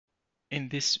In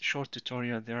this short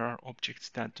tutorial, there are objects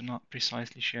that do not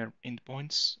precisely share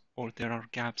endpoints, or there are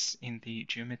gaps in the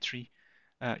geometry.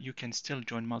 You can still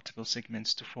join multiple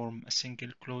segments to form a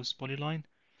single closed polyline.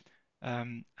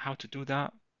 How to do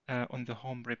that? On the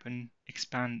Home ribbon,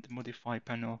 expand the Modify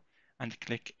panel and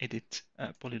click Edit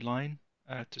Polyline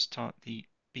to start the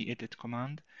PEDIT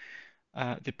command.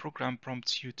 The program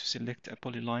prompts you to select a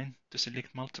polyline. To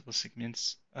select multiple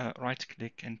segments,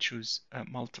 right-click and choose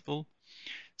Multiple.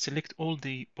 Select all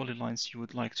the polylines you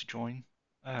would like to join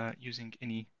using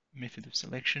any method of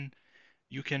selection.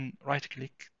 You can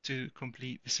right-click to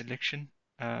complete the selection.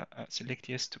 Select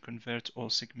Yes to convert all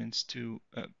segments to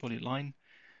polyline.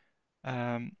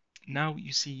 Now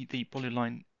you see the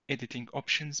polyline editing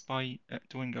options by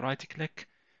doing a right-click,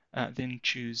 then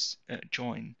choose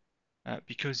Join.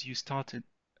 Because you started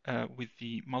with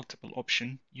the multiple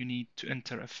option, you need to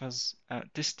enter a fuzz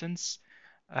distance,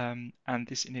 and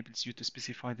this enables you to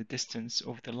specify the distance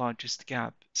of the largest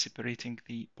gap separating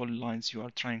the polylines you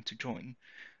are trying to join.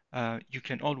 You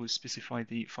can always specify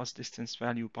the fuzz distance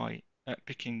value by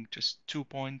picking just 2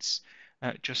 points.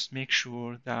 Just make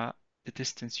sure that the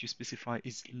distance you specify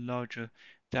is larger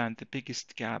than the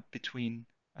biggest gap between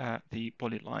the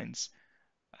polylines.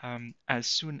 As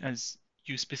soon as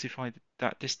you specify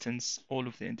that distance, all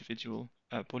of the individual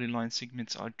polyline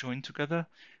segments are joined together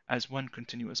as one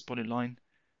continuous polyline.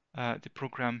 The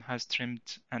program has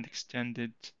trimmed and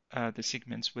extended the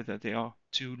segments, whether they are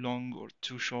too long or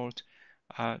too short,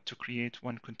 to create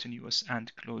one continuous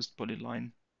and closed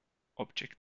polyline object.